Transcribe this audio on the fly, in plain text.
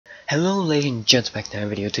Hello ladies and gents, back to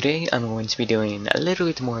another video. Today I'm going to be doing a little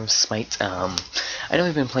bit more of Smite. I know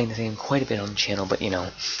I've been playing the game quite a bit on the channel, but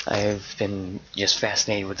I've been just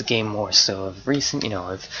fascinated with the game more so of recent.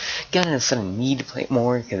 I've gotten a sudden need to play it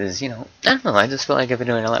more because, I don't know, I just feel like I've been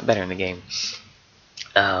doing a lot better in the game.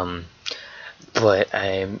 But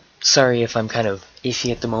I'm sorry if I'm kind of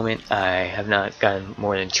iffy at the moment. I have not gotten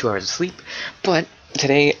more than 2 hours of sleep, but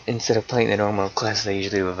today, instead of playing the normal classes I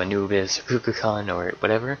usually do with Anubis or Kukulkan or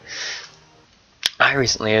whatever, I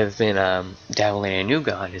recently have been dabbling in a new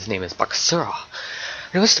god. His name is Bakasura.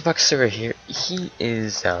 Now, what's the Bakasura here? He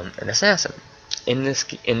is an assassin. In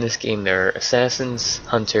this game, there are assassins,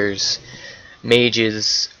 hunters,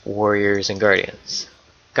 mages, warriors, and guardians.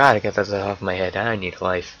 God, I got that off my head. I need a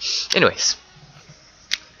life. Anyways.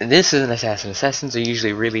 This is an assassin. Assassins are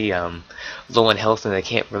usually really low on health and they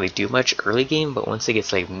can't really do much early game, but once it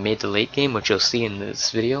gets like mid to late game, which you'll see in this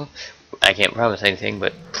video, I can't promise anything,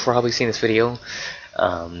 but probably seeing this video,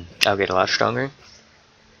 I'll get a lot stronger.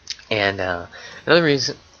 And another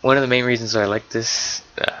reason, one of the main reasons I like this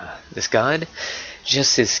this god,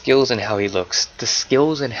 just his skills and how he looks. The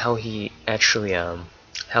skills and how he actually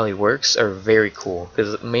how he works are very cool,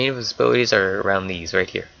 because the main of his abilities are around these right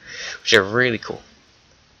here, which are really cool.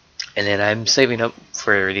 And then I'm saving up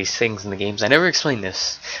for these things in the games. I never explained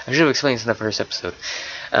this. I should have explained this in the first episode.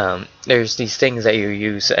 There's these things that you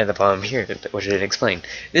use at the bottom here, which I didn't explain.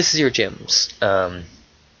 This is your gems. The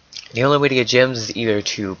only way to get gems is either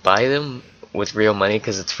to buy them with real money,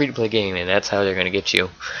 because it's a free-to-play game, and that's how they're going to get you.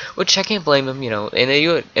 Which I can't blame them, and they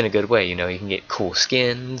do it in a good way. You can get cool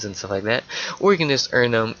skins and stuff like that. Or you can just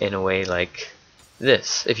earn them in a way like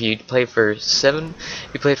this. If you play for 7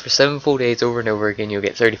 full days over and over again, you'll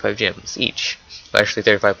get 35 gems each. Well, actually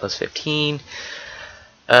 35 plus 15.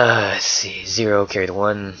 Let's see, 0 carry the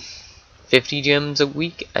 1. 50 gems a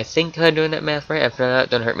week. I think I'm doing that math right. If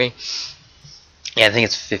not, don't hurt me. Yeah, I think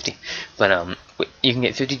it's 50. But you can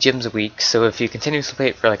get 50 gems a week. So if you continuously play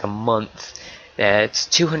it for like a month, that's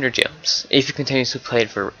 200 gems. If you continuously play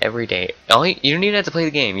it for every day, you don't even have to play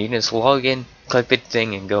the game. You can just log in, click the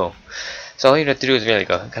thing, and go. So all you have to do is really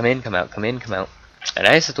go, come in, come out, come in, come out. And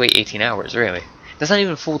I just have to wait 18 hours, really. That's not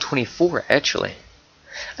even full 24, actually.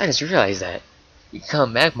 I just realized that. You can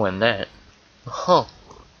come back more than that. Huh.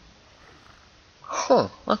 Huh,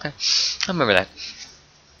 okay. I remember that.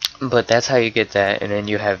 But that's how you get that, and then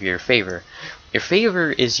you have your favor. Your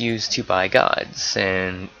favor is used to buy gods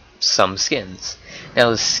and some skins. Now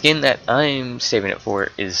the skin that I'm saving it for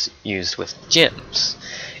is used with gems.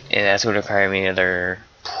 And that's what require me another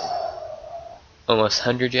almost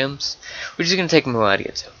 100 gems, which is going to take me a while to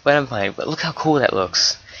get to, but I'm fine. But look how cool that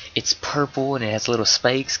looks. It's purple and it has little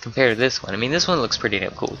spikes compared to this one. I mean, this one looks pretty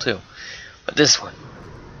damn cool too, but this one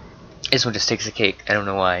just takes the cake. I don't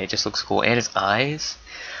know why, it just looks cool. And his eyes,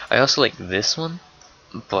 I also like this one,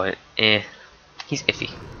 but he's iffy.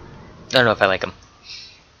 I don't know if I like him.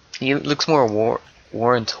 He looks more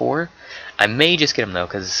war and tour. I may just get him though,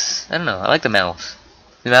 because I don't know, I like the mouth.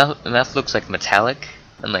 The mouth looks like metallic,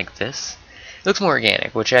 unlike this. It looks more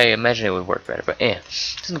organic, which I imagine it would work better, but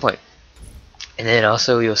that's the point. And then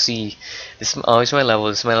also you'll see this is always my level,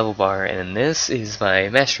 this is my level bar, and then this is my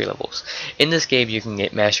mastery levels. In this game you can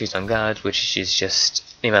get masteries on gods, which is just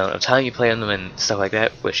the amount of time you play on them and stuff like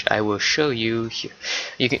that, which I will show you here.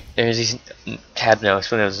 There's these tabs now, I'll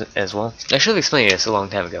explain those as well. I should have explained this a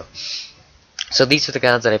long time ago. So these are the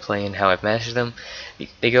gods that I play and how I've mastered them.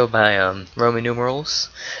 They go by Roman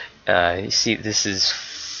numerals. You see this is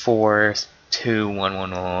 4, 2, 1,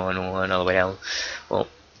 1, 1, 1, all the way down. Well,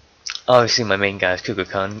 obviously my main guy is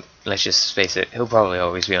Kukulkan. Let's just face it, he'll probably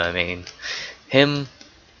always be my main. Him,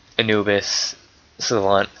 Anubis,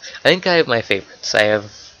 Savant. I think I have my favorites. I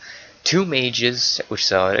have 2 mages,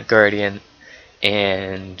 which are a guardian,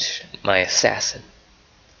 and my assassin.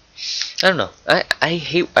 I don't know.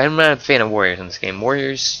 I'm not a fan of warriors in this game.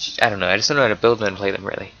 Warriors, I don't know. I just don't know how to build them and play them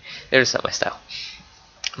really. They're just not my style.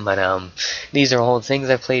 But these are all the things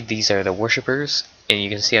I've played. These are the worshippers, and you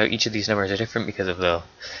can see how each of these numbers are different because of the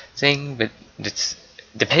thing, but it's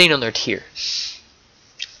depending on their tier.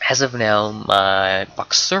 As of now, my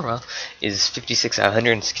bakasura is 56 out of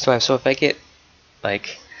 165, so if I get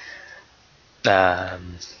like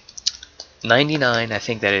 99, I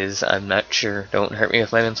think that is, I'm not sure, don't hurt me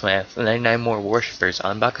with my mental math, 99 more worshippers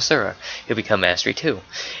on bakasura, he'll become mastery 2.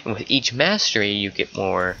 And with each mastery, you get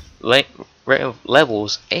more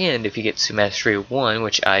levels, and if you get to mastery 1,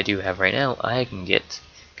 which I do have right now, I can get,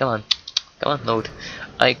 come on, load,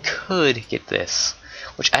 I could get this,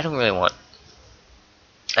 which I don't really want.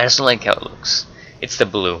 I just don't like how it looks. It's the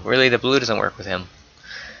blue. Really, the blue doesn't work with him.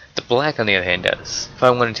 The black, on the other hand, does. If I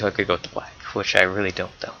wanted to, I could go with the black, which I really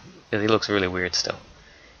don't, though. because he looks really weird still.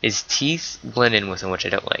 His teeth blend in with him, which I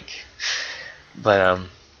don't like. But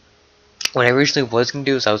what I originally was gonna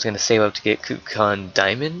do is I was gonna save up to get Kukulkan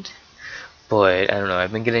Diamond, but I don't know.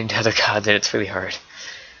 I've been getting to other gods and it's really hard.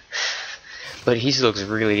 But he looks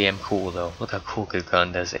really damn cool though. Look how cool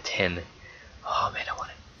Kukulkan does at 10. Oh man, I want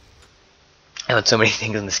it. I want so many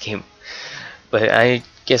things in this game. But I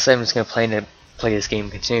guess I'm just gonna plan to play this game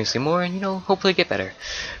continuously more and, you know, hopefully get better.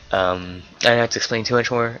 I don't have to explain too much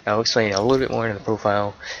more. I'll explain a little bit more in the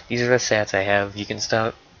profile. These are the stats I have. You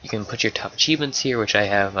can put your top achievements here, which I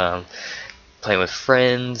have playing with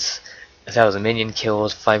friends, 1,000 minion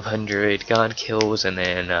kills, 500 god kills, and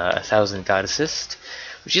then 1,000 god assists,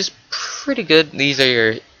 which is pretty good. These are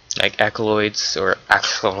your like accolades or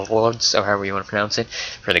accolades or however you want to pronounce it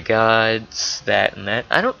for the gods, that and that.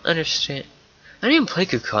 I don't understand. I don't even play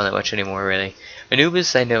Kukulkan that much anymore, really.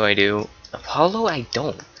 Anubis, I know I do. Apollo, I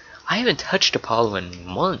don't. I haven't touched Apollo in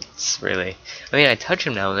months, really. I mean, I touch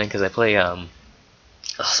him now and then because I play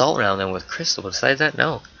Assault now and then with Crystal, but besides that,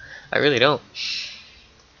 no. I really don't.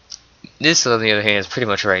 This, on the other hand, is pretty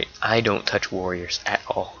much right. I don't touch warriors at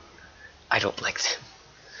all. I don't like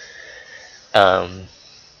them.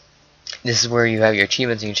 This is where you have your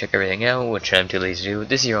achievements and you can check everything out, which I'm too lazy to do.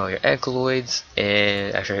 This is all your accolades,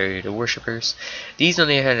 and actually the worshippers. These, on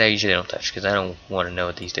the other hand, I usually don't touch because I don't want to know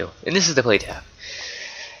what these do. And this is the play tab.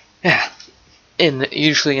 Yeah. And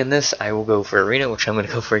usually in this, I will go for arena, which I'm going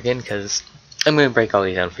to go for again because I'm going to break all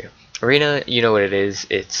these down for you. Arena, you know what it is.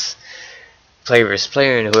 It's player versus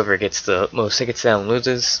player, and whoever gets the most tickets down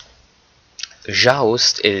loses.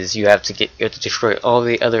 Joust is you have to destroy all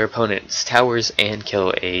the other opponents' towers and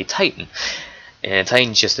kill a Titan. And a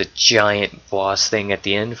Titan's just a giant boss thing at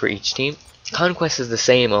the end for each team. Conquest is the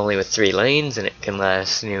same, only with 3 lanes, and it can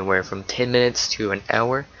last anywhere from 10 minutes to an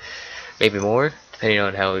hour, maybe more, depending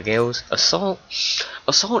on how it goes. Assault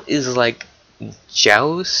is like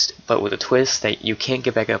Joust, but with a twist that you can't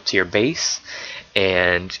get back up to your base,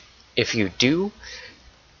 and if you do,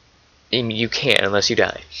 you can't unless you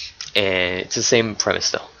die. And it's the same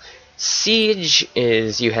premise though. Siege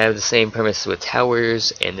is you have the same premise with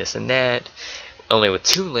towers and this and that, only with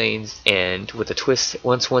 2 lanes, and with a twist,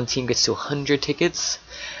 once one team gets to 100 tickets,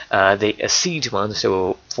 a siege monster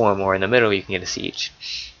will form, or in the middle you can get a siege.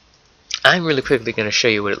 I'm really quickly going to show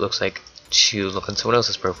you what it looks like to look on someone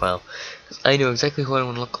else's profile, because I know exactly who I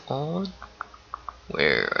want to look on.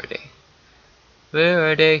 Where are they? Where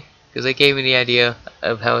are they? Because they gave me the idea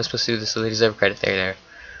of how I was supposed to do this, so they deserve credit. There.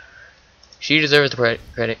 She deserves the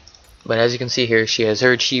credit. But as you can see here, she has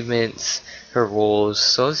her achievements, her roles.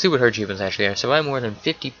 So let's see what her achievements actually are. Survive more than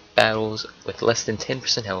 50 battles with less than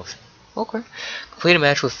 10% health. Okay. Complete a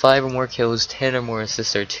match with 5 or more kills, 10 or more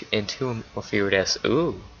assists, and 2 or fewer deaths.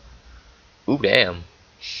 Ooh. Ooh, damn.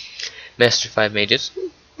 Master 5 mages.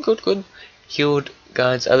 Good. Healed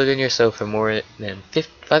gods other than yourself for more than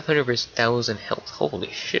 500,000 health. Holy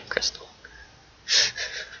shit, Crystal.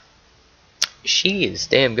 She is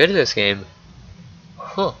damn good at this game.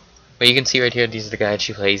 Huh. But you can see right here, these are the guys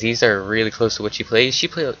she plays. These are really close to what she plays. She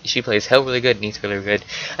plays hell really good, and he's really good.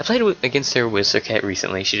 I played against her with Serket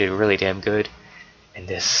recently. She did really damn good. And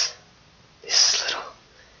this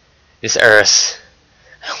Earth,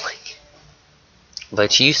 I don't like it.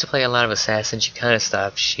 But she used to play a lot of assassin. She kind of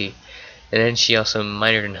stopped. And then she also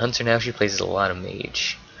minored in hunter. Now she plays a lot of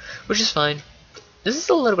mage, which is fine. This is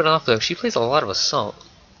a little bit off though. She plays a lot of assault.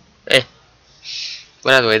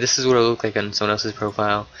 But either way, this is what it'll look like on someone else's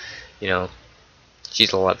profile. You know,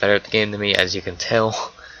 she's a lot better at the game than me, as you can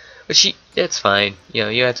tell. But that's fine. You know,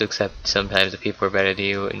 you have to accept sometimes that people are better than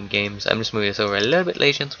you in games. I'm just moving this over a little bit,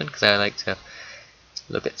 ladies and gentlemen, because I like to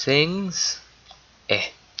look at things. There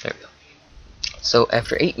we go. So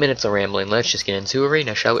after 8 minutes of rambling, let's just get into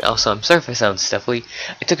arena, shall we? Also, I'm sorry if I sound stuffy.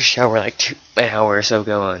 I took a shower like an hour or so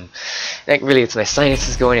ago, and that really, it's my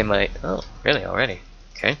sinuses going in my. Oh, really? Already?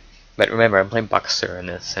 Okay. But remember, I'm playing bakasura in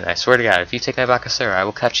this, and I swear to God, if you take my bakasura, I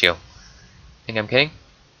will cut you. Think I'm kidding?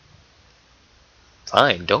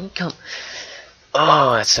 Fine, don't come.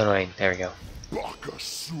 Oh, that's so annoying. There we go.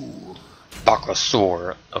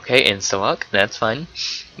 Bakasura. Okay, insta-lock. That's fine.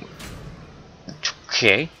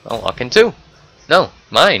 Okay, I'll lock in too. No,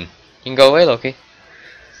 mine. You can go away, Loki.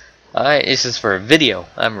 Alright, this is for a video.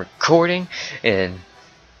 I'm recording, and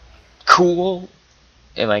cool.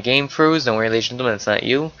 And my game froze. Don't worry, ladies and gentlemen, it's not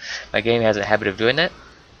you. My game has a habit of doing that.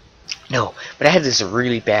 No, but I had this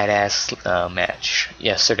really badass match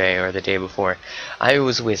yesterday or the day before. I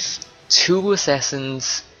was with 2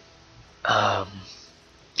 assassins,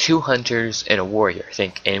 2 hunters, and a warrior, I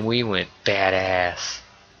think, and we went badass.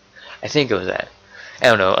 I think it was that. I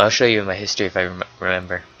don't know. I'll show you my history if I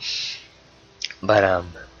remember. But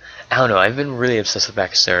I don't know, I've been really obsessed with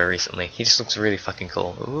bakasura recently. He just looks really fucking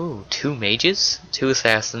cool. Ooh, 2 mages, 2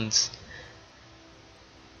 assassins,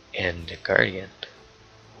 and a guardian.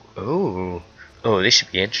 Ooh. Oh, this should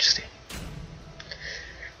be interesting.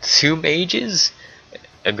 2 mages,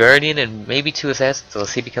 a guardian, and maybe 2 assassins.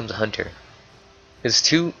 Let's see if he becomes a hunter. Because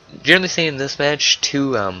generally saying in this match,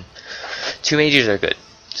 2 mages are good.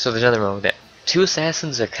 So there's nothing wrong with that. 2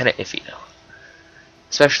 assassins are kind of iffy though.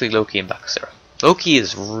 Especially Loki and bakasura. Loki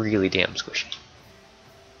is really damn squishy.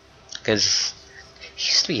 Because he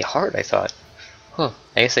used to be hard, I thought. Huh,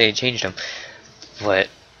 I guess they changed him. But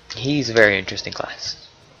he's a very interesting class.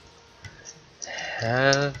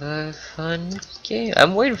 Have a fun game.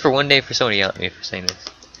 I'm waiting for one day for somebody to yell at me for saying this.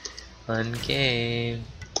 Fun game.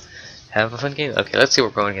 Have a fun game. Okay, let's see what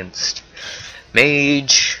we're going against.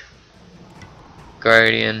 Mage,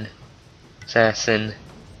 Guardian, Assassin.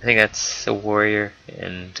 I think that's a warrior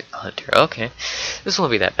and a hunter. Okay, this won't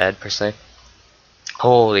be that bad per se.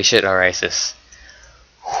 Holy shit, our ISIS.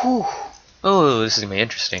 Whew. Oh, this is gonna be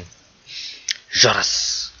interesting.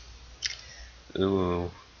 Jonas. Ooh.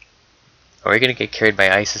 Are we gonna get carried by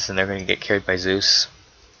ISIS and they're gonna get carried by Zeus?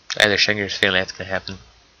 I have a Schenger's feeling that's gonna happen.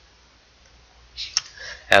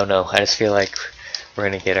 I don't know, I just feel like we're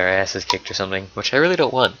gonna get our asses kicked or something, which I really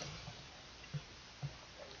don't want.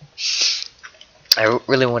 I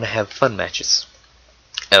really want to have fun matches.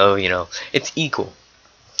 Oh, you know, it's equal.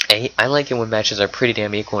 I like it when matches are pretty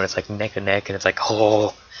damn equal and it's like neck and neck and it's like,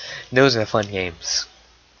 oh, those are the fun games.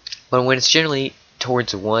 But when it's generally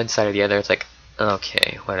towards one side or the other, it's like,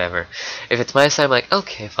 okay, whatever. If it's my side, I'm like,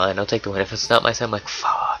 okay, fine, I'll take the win. If it's not my side, I'm like,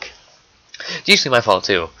 fuck. It's usually my fault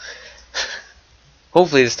too.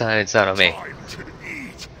 Hopefully this time it's not on me.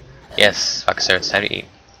 Yes, bakasura, it's time to eat.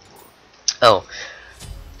 Oh,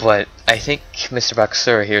 but I think Mr.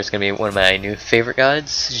 Bakasura here is going to be one of my new favorite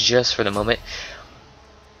gods, just for the moment.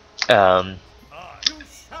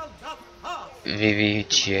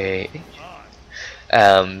 VVJ.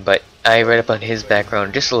 But I read up on his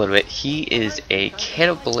background just a little bit. He is a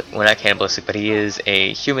well, not cannibalistic, but he is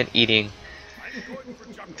a human-eating.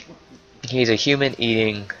 He's a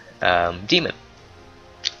human-eating demon,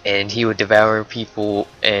 and he would devour people,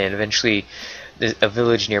 and eventually, a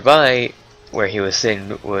village nearby where he was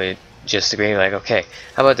sitting would just agree, like, okay,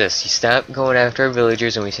 how about this? You stop going after our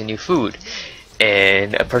villagers, and we send you food.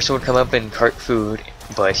 And a person would come up and cart food,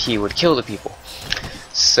 but he would kill the people.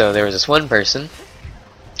 So there was this one person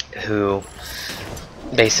who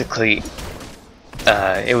basically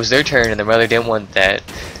it was their turn and the mother didn't want that,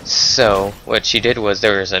 so what she did was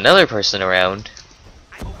there was another person around.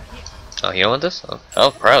 Oh, you don't want this? Oh,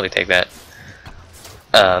 I'll probably take that.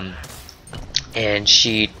 And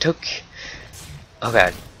she took, oh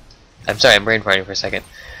god, I'm sorry, I'm brain farting for a second.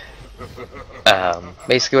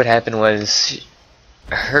 Basically what happened was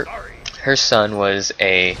her son was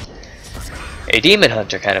a demon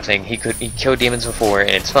hunter kind of thing. He killed demons before,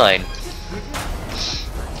 and it's fine.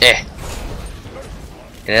 And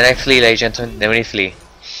then I flee, ladies and gentlemen. Then we flee.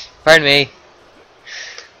 Pardon me.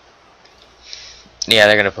 Yeah,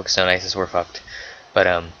 they're gonna focus on ISIS. We're fucked.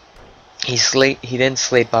 But he then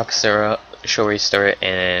slayed bakasura, shall restore it,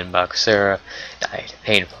 and bakasura died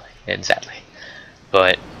painfully and sadly.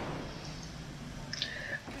 But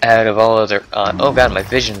out of all other, oh god, my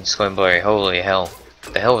vision's going blurry. Holy hell!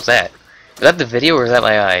 What the hell was that? Is that the video or is that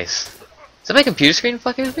my eyes? Is that my computer screen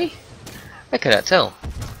fucking with me? I cannot tell.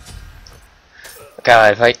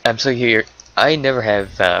 God, I'm so here. I never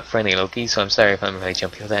have friendly Loki, so I'm sorry if I'm really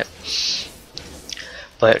jumpy with that.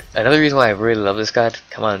 But another reason why I really love this god,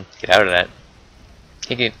 come on, get out of that.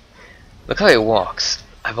 He can, look how he walks.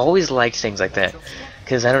 I've always liked things like that,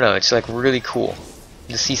 because I don't know, it's like really cool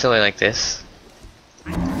to see something like this.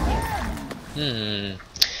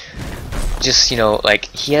 Just, you know, like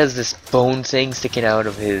he has this bone thing sticking out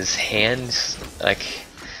of his hand, like,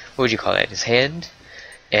 what would you call that? His hand,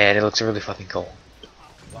 and it looks really fucking cool.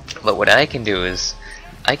 But what I can do is,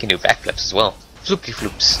 I can do backflips as well. Floopty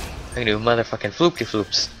floops. I can do motherfucking floopty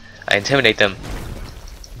floops. I intimidate them.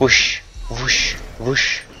 Whoosh, whoosh,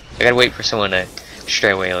 whoosh. I gotta wait for someone to stray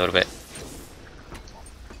away a little bit.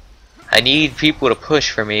 I need people to push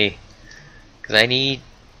for me, cause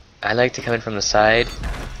I like to come in from the side.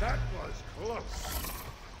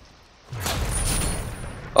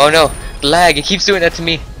 Oh no, lag! It keeps doing that to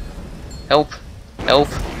me. Help! Help!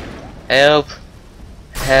 Help!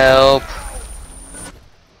 Help!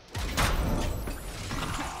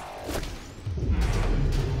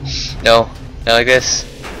 No, not like this.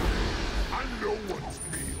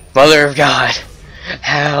 Mother of God!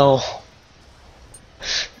 How?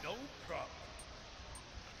 No problem.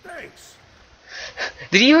 Thanks.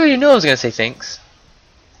 Did you already know I was gonna say thanks?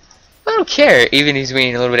 don't care, even if he's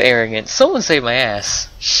being a little bit arrogant. Someone saved my ass.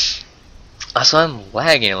 Also, I'm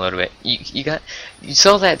lagging a little bit. You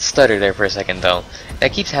saw that stutter there for a second though.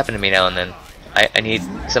 That keeps happening to me now and then. I need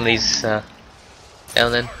some of these now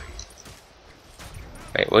and then.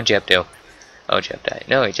 Wait, what'd Jeb do? Oh, Jeb died.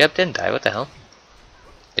 No, Jeb didn't die. What the hell?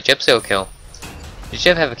 Did Jeb still kill? Did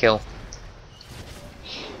Jeb have a kill?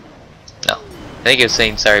 No. I think he was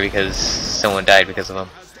saying sorry because someone died because of him.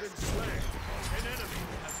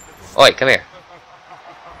 Oh wait, come here.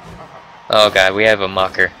 Oh god, we have a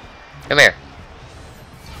mocker. Come here.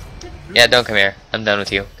 Yeah, don't come here. I'm done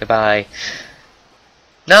with you. Goodbye.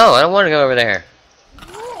 No, I don't want to go over there.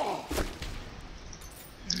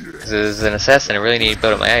 Because as an assassin, I really need to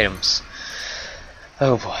build up my items.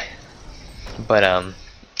 Oh boy. But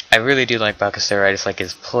I really do like bakasura. I just like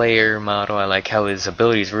his player model. I like how his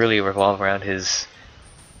abilities really revolve around his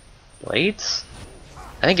blades?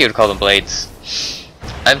 I think you would call them blades.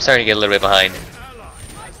 I'm starting to get a little bit behind.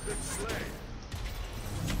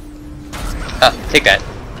 Ah, take that.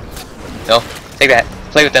 No, take that.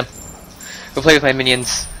 Play with them. Go play with my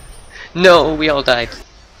minions. No, we all died.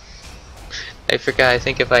 I forgot, I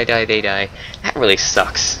think if I die, they die. That really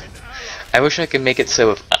sucks. I wish I could make it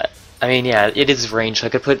so if... I mean, yeah, it is ranged, so I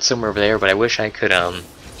could put it somewhere over there, but I wish I could,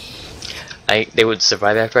 they would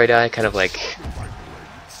survive after I die, kind of like...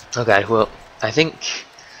 Oh god, well, I think...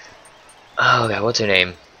 Oh god, what's her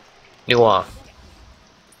name? Noir.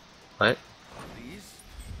 What?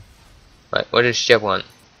 What does Jeb want?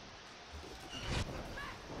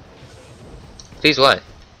 Please what?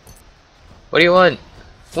 What do you want?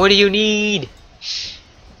 What do you need?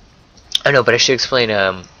 I know, but I should explain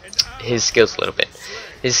his skills a little bit.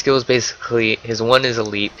 His skills basically, his 1 is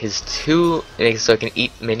elite, his 2 makes it so I can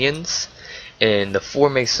eat minions, and the 4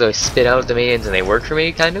 makes it so I spit out the minions and they work for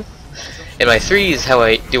me, kind of. And my 3 is how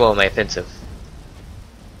I do all my offensive.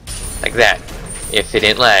 Like that. If it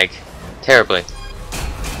didn't lag. Terribly.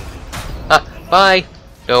 Ah, bye!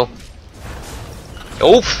 No.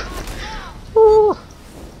 Nope! Ooh.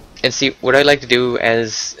 And see, what I like to do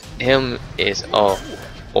as him is, oh.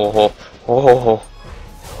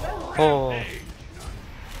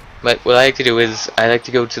 But what I like to do is, I like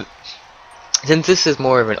to go to, since this is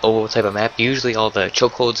more of an oval type of map, usually all the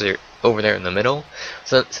chokeholds are over there in the middle,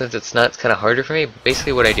 so since it's not, it's kind of harder for me. But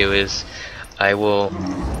basically what I do is, I will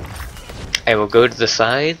go to the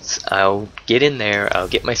sides, I'll get in there, I'll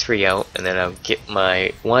get my 3 out, and then I'll get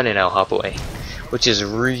my 1 and I'll hop away, which is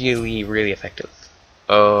really, really effective.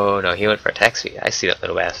 Oh no, he went for attack speed. I see that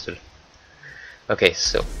little bastard. Okay,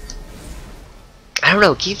 so I don't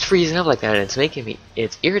know, it keeps freezing up like that, and it's making me,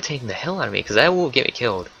 it's irritating the hell out of me, because that will get me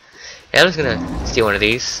killed. And I'm just gonna steal one of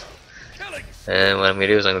these, and what I'm gonna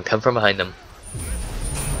do is I'm gonna come from behind them.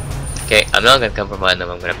 Okay, I'm not gonna come from behind them,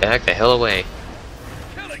 I'm gonna back the hell away.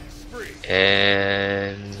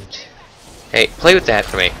 And hey, play with that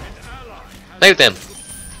for me. Play with them.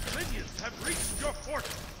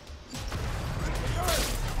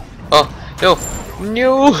 Oh no,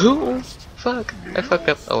 no! Fuck! I fucked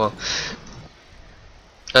up. Oh well.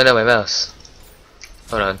 Oh no, my mouse.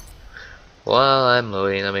 Hold on. While I'm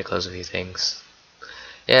loading, let me close a few things.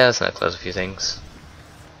 Yeah, let's not close a few things.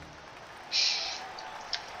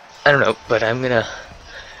 I don't know, but I'm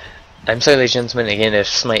sorry, ladies and gentlemen, again, if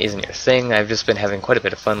Smite isn't your thing, I've just been having quite a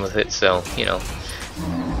bit of fun with it, so, you know.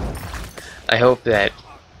 I hope that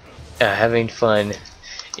having fun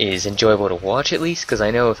is enjoyable to watch, at least, because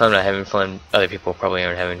I know if I'm not having fun, other people probably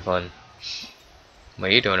aren't having fun. What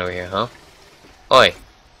are you doing over here, huh? Oi!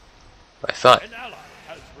 I thought.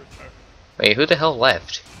 Wait, who the hell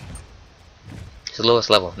left? It's the lowest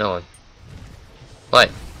level, no one. What?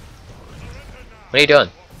 What are you doing?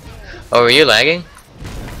 Oh, were you lagging?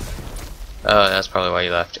 Oh, that's probably why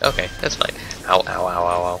you left. Okay, that's fine. Ow, ow, ow,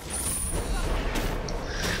 ow, ow.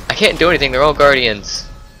 I can't do anything, they're all guardians.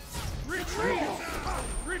 Retreat!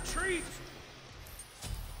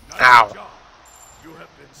 Ow.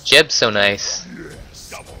 Jeb's so nice.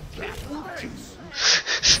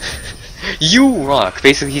 You rock!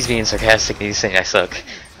 Basically, he's being sarcastic and he's saying I suck.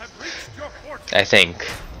 I think.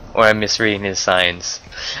 Or I'm misreading his signs.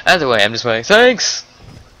 Either way, I'm just like, thanks!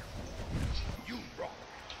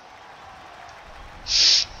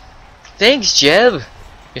 Thanks, Jeb!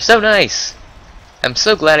 You're so nice! I'm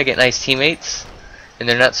so glad I get nice teammates. And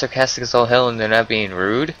they're not sarcastic as all hell and they're not being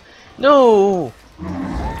rude. No!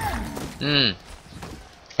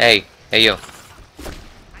 Hey, you.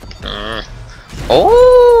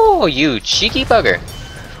 Oh, you cheeky bugger.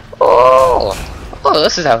 Oh,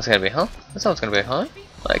 this is how it's gonna be, huh? That's how it's gonna be, huh?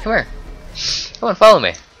 Alright, come here. Come on, follow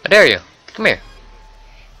me. I dare you. Come here.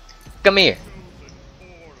 Come here.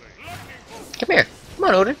 Come here. Come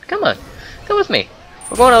on, Odin. Come on. Come with me.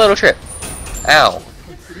 We're going on a little trip. Ow.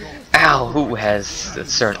 Ow. Who has a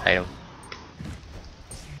certain item?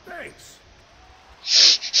 Thanks.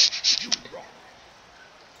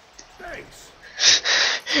 Thanks.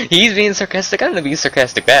 He's being sarcastic. I'm gonna be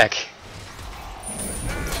sarcastic back.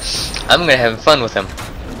 I'm gonna have fun with him.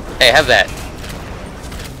 Hey, have that.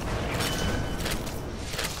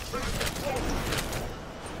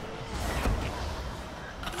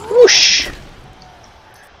 Whoosh!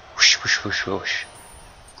 Whoosh, whoosh, whoosh, whoosh.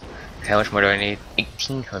 How much more do I need?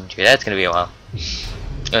 1800. That's gonna be a while.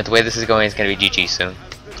 But the way this is going, it's gonna be GG soon.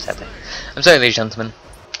 Sadly. I'm sorry, ladies and gentlemen.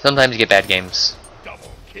 Sometimes you get bad games.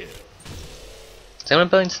 Double kill. Is anyone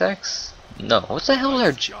building stacks? No. What the hell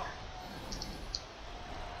are...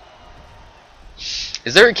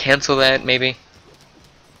 Is there a cancel that, maybe?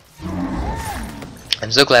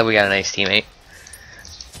 I'm so glad we got a nice teammate.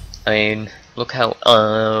 I mean, look how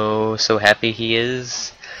so happy he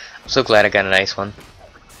is. I'm so glad I got a nice one.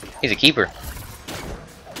 He's a keeper.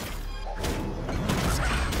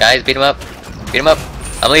 Guys, beat him up. Beat him up.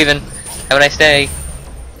 I'm leaving. Have a nice day.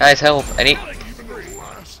 Guys, help. I need...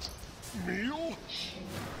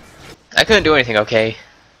 I couldn't do anything, okay?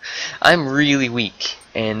 I'm really weak,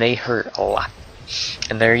 and they hurt a lot.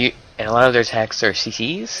 And a lot of their attacks are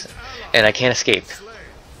CCs, and I can't escape.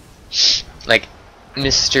 Like,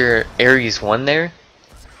 Mr. Ares 1 there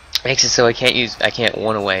makes it so I can't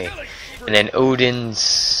one away. And then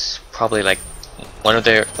Odin's probably like one of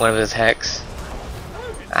the attacks.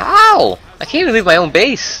 Ow! I can't even leave my own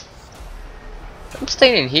base. I'm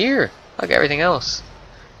staying in here. I got everything else.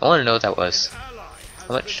 I want to know what that was. How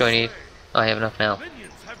much do I need? Oh, I have enough now.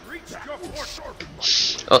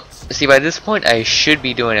 Well, see, by this point I should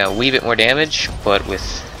be doing a wee bit more damage, but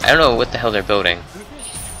with... I don't know what the hell they're building.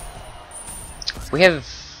 We have...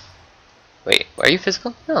 Wait, are you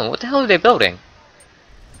physical? No, what the hell are they building?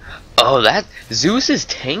 Oh, that... Zeus is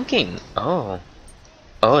tanking! Oh.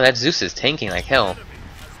 Oh, that Zeus is tanking like hell.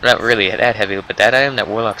 Not really that heavy, but that item, that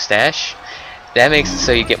Warlock Stash, that makes it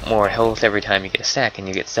so you get more health every time you get a stack, and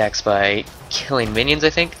you get stacks by killing minions, I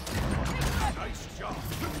think?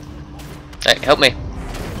 Alright, help me.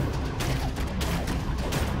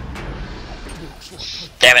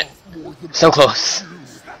 Damn it! So close!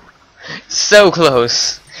 So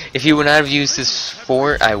close! If you would not have used this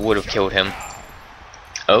fort, I would have killed him.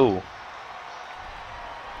 Oh.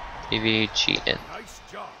 Maybe cheating.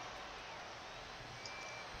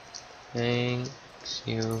 Thanks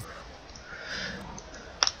you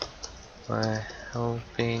for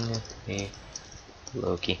helping me,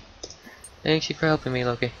 Loki. Thanks you for helping me,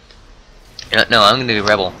 Loki. No, I'm gonna do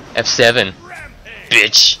Rebel. F7.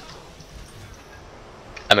 Bitch!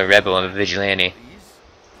 I'm a rebel, I'm a vigilante.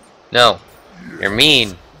 No. You're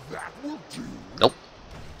mean. Nope.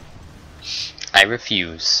 I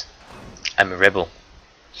refuse. I'm a rebel.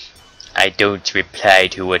 I don't reply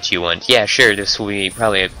to what you want. Yeah, sure, this will be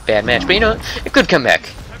probably a bad match, but you know, it could come back.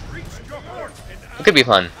 It could be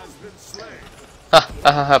fun. Ha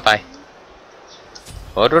ha ha ha, bye.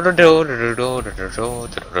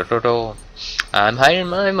 I'm hiding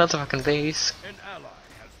my motherfucking face.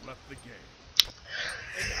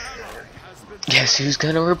 Guess who's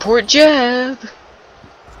gonna report Jeb?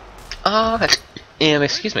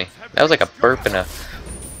 Excuse me. That was like a burp and a...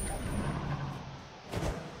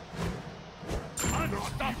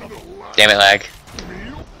 Damn it, lag.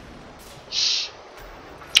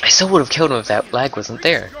 I still would have killed him if that lag wasn't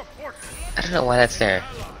there. I don't know why that's there.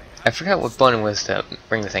 I forgot what button was to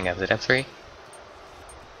bring the thing up. Is it F3?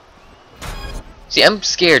 See, I'm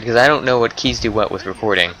scared because I don't know what keys do what with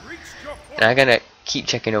recording. And I gotta keep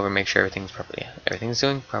checking over and make sure everything's properly. Everything's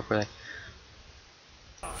doing properly.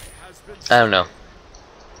 I don't know.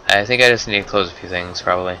 I think I just need to close a few things,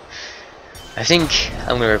 probably. I think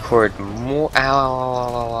I'm gonna record more. Ow, ow,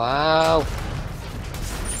 ow, ow, ow.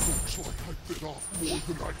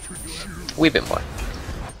 Wee bit more.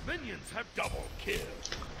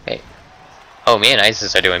 Hey. Oh man,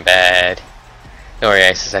 ISIS are doing bad. Don't worry,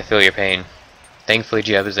 ISIS, I feel your pain. Thankfully,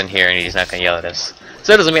 Jeb is in here and he's not gonna yell at us.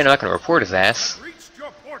 So that doesn't mean I'm not gonna report his ass.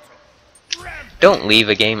 Don't leave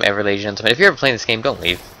a game ever, ladies and gentlemen. If you're ever playing this game, don't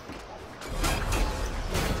leave.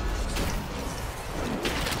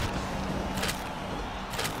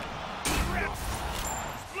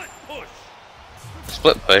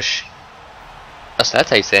 Split push. Oh, so that's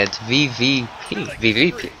how you say it. It's VVP.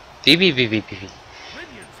 VVP. VVVVP.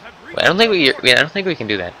 I don't think we can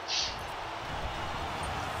do that.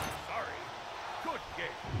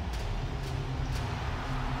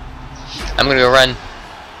 I'm gonna go run.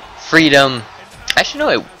 Freedom. Actually,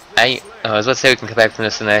 no. I was about to say we can come back from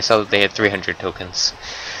this, and then I saw that they had 300 tokens.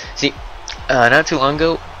 See, Not too long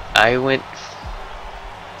ago, I went.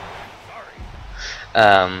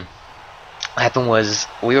 Sorry. What happened was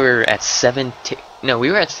we were at no,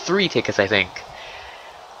 we were at 3 tickets, I think.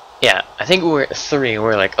 Yeah, I think we were at 3, and we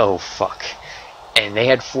were like, oh fuck. And they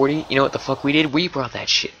had 40. You know what the fuck we did? We brought that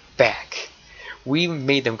shit back. We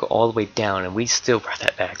made them go all the way down, and we still brought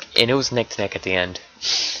that back. And it was neck to neck at the end.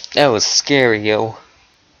 That was scary, yo.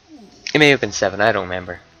 It may have been 7. I don't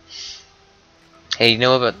remember. Hey, you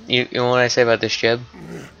know about you know what I say about this Jeb?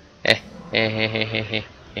 Hey,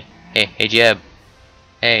 Jeb.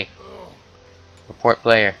 Hey, report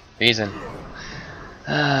player. Reason.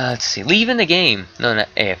 Let's see. Leaving the game. No, not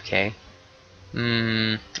AFK.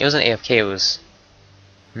 It wasn't AFK. It was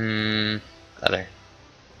other.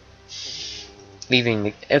 Leaving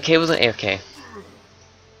the. Okay, it wasn't AFK.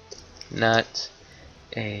 Not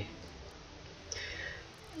a.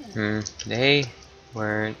 They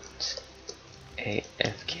weren't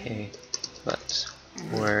AFK, but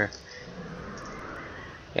were.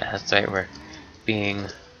 Yeah, that's right. We're being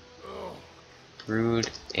rude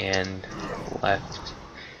and left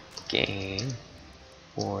game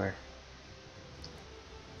for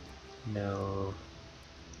no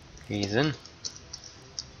reason.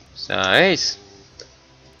 So, nice.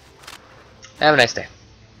 Have a nice day,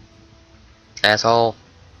 asshole.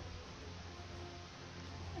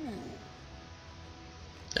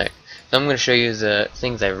 Alright, so I'm going to show you the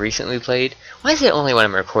things I've recently played. Why is it only when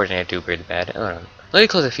I'm recording I do really bad? I don't know. Let me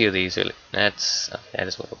close a few of these. Really. That is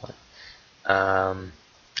what I want.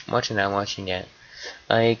 Watching now, watching yet.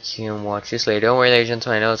 I can watch this later. Don't worry, ladies and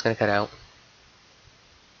gentlemen. I know it's going to cut out.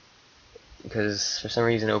 Because for some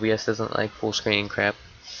reason OBS doesn't like full screen crap.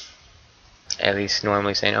 At least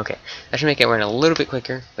normally saying. Okay, that should make it run a little bit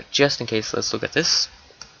quicker. But just in case, let's look at this.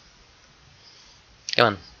 Come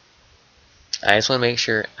on. I just want to make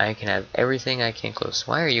sure I can have everything I can close.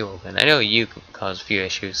 Why are you open? I know you can cause a few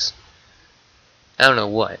issues. I don't know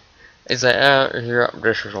what. It's like, here,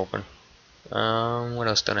 this is open. What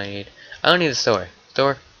else don't I need? I don't need a store.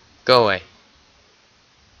 Store, go away.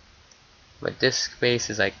 But this space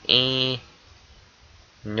is like,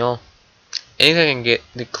 no. Anything I can get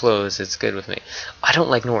to close, it's good with me. I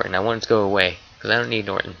don't like Norton. I want it to go away because I don't need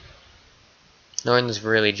Norton. Norton's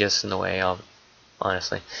really just in the way,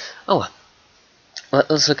 honestly. Oh,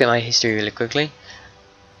 let's look at my history really quickly.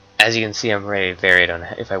 As you can see, I'm very varied on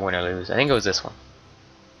if I win or lose. I think it was this one.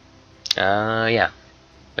 Yeah.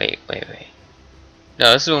 Wait.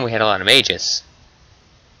 No, this is when we had a lot of mages.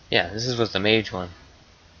 Yeah, this was the mage one.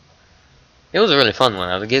 It was a really fun one,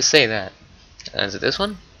 I would say that. Is it this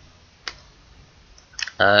one?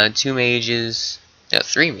 2 mages. No,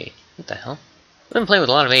 3 mages. What the hell? I've been playing with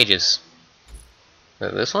a lot of mages. Is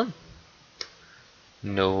it this one?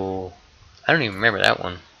 No. I don't even remember that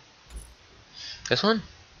one. This one?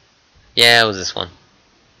 Yeah, it was this one.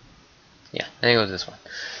 Yeah, I think it was this one.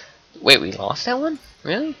 Wait, we lost that one?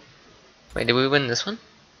 Really? Wait, did we win this one?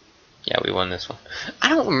 Yeah, we won this one. I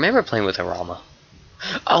don't remember playing with Arama.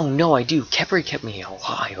 Oh no, I do. Kepri kept me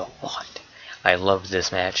alive a lot. I loved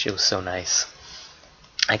this match. It was so nice.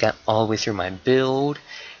 I got all the way through my build.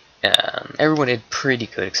 Everyone did pretty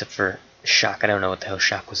good except for Shock. I don't know what the hell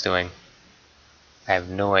Shock was doing. I have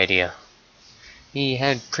no idea. He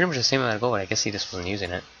had pretty much the same amount of gold. I guess he just wasn't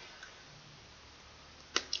using it.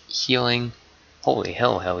 Healing. Holy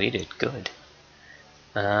hell, he did good.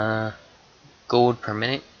 Gold per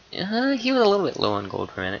minute. He was a little bit low on gold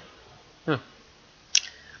per minute.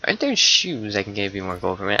 Aren't there shoes I can give you more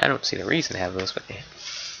gold per minute? I don't see the reason to have those, but yeah.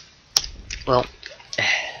 Well,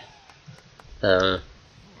 I'm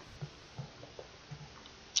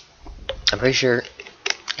pretty sure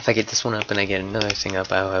if I get this one up and I get another thing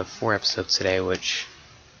up, I'll have 4 episodes today, which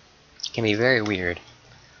can be very weird.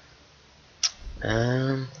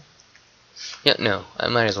 Yeah, no, I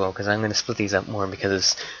might as well, because I'm going to split these up more,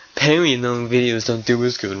 because apparently long videos don't do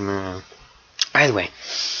as good. By the way,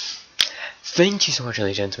 thank you so much,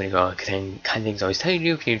 ladies and gentlemen, for all kind things I always tell you to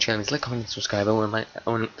do. If you're new to the channel, like, comment, and subscribe. I want,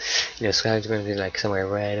 subscribe is going to be like somewhere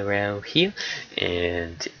right around here,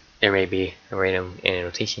 and there may be a random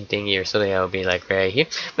annotation thingy or something. I'll be like right here,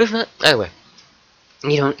 but if not, either way,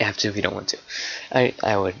 you don't have to if you don't want to. I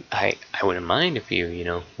wouldn't mind if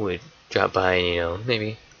you would drop by and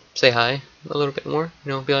maybe say hi a little bit more.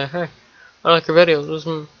 Be like, hey, I like your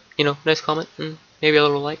videos. Nice comment, and maybe a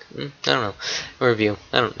little like. I don't know, a review.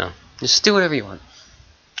 I don't know. Just do whatever you want.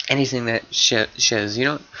 Anything that says,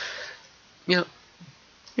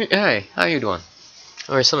 hey, how you doing?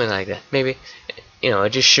 Or something like that. Maybe, it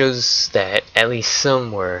just shows that at least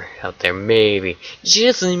somewhere out there, maybe,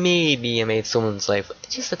 just maybe I made someone's life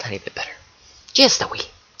just a tiny bit better. Just a wee.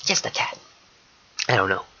 Just a tad. I don't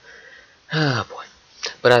know. Ah, boy.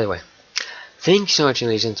 But either way, thanks for watching,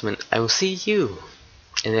 ladies and gentlemen. I will see you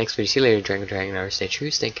in the next video. See you later, Dragon. Stay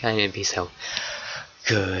true, stay kind, and peace out.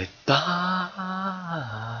 Goodbye.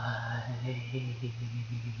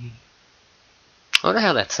 I wonder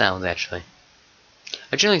how that sounds, actually.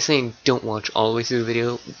 I'm generally saying don't watch all the way through the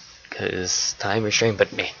video, because time restraint,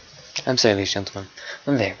 but man, I'm sorry, ladies and gentlemen.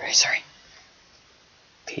 I'm very, very sorry.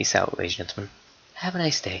 Peace out, ladies and gentlemen. Have a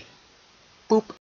nice day. Boop.